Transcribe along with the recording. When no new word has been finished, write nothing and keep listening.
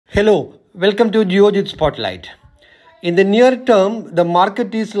Hello, welcome to Geojit Spotlight. In the near term, the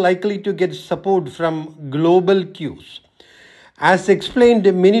market is likely to get support from global cues. As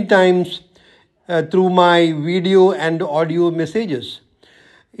explained many times through my video and audio messages,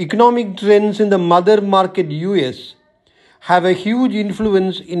 economic trends in the mother market US have a huge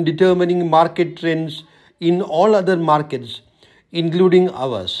influence in determining market trends in all other markets, including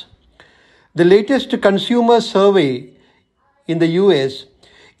ours. The latest consumer survey in the US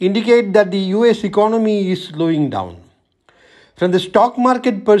indicate that the US economy is slowing down. From the stock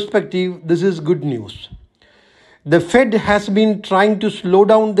market perspective, this is good news. The Fed has been trying to slow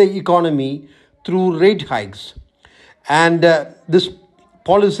down the economy through rate hikes, and this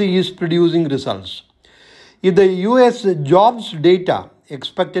policy is producing results. If the US jobs data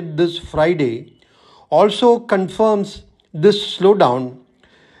expected this Friday also confirms this slowdown,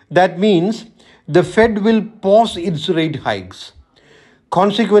 that means the Fed will pause its rate hikes.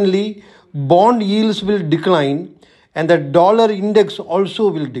 Consequently, bond yields will decline and the dollar index also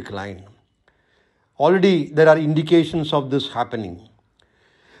will decline. Already there are indications of this happening.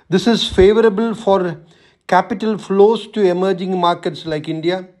 This is favorable for capital flows to emerging markets like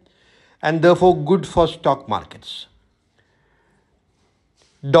India and therefore good for stock markets.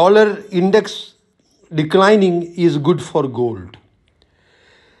 Dollar index declining is good for gold.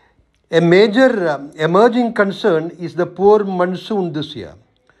 A major emerging concern is the poor monsoon this year.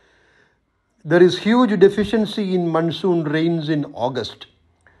 There is huge deficiency in monsoon rains in August.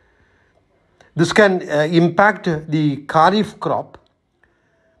 This can impact the kharif crop.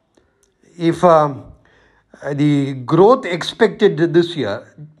 If the growth expected this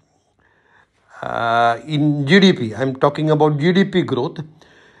year in GDP, I'm talking about GDP growth,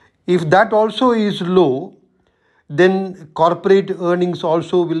 if that also is low, then corporate earnings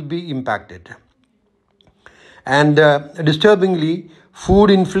also will be impacted. And disturbingly,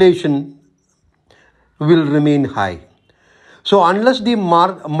 food inflation will remain high. So unless the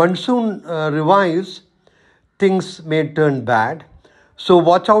monsoon revives, things may turn bad. So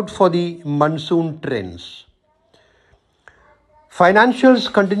watch out for the monsoon trends.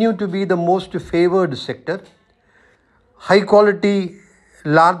 Financials continue to be the most favored sector. High quality,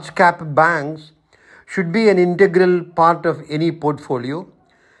 large cap banks should be an integral part of any portfolio.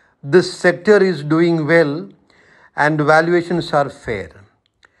 This sector is doing well and valuations are fair.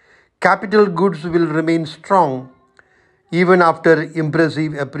 Capital goods will remain strong even after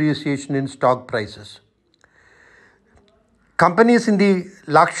impressive appreciation in stock prices. Companies in the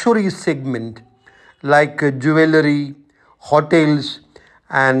luxury segment like jewelry, hotels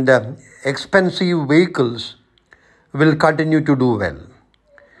and expensive vehicles will continue to do well.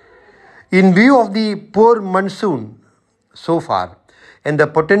 In view of the poor monsoon so far and the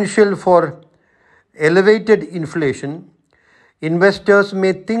potential for elevated inflation, investors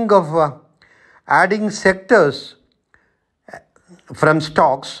may think of adding sectors from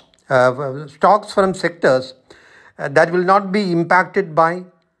stocks from sectors that will not be impacted by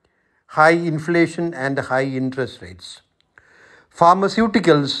high inflation and high interest rates.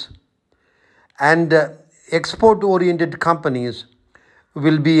 Pharmaceuticals and export-oriented companies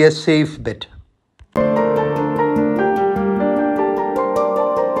will be a safe bet.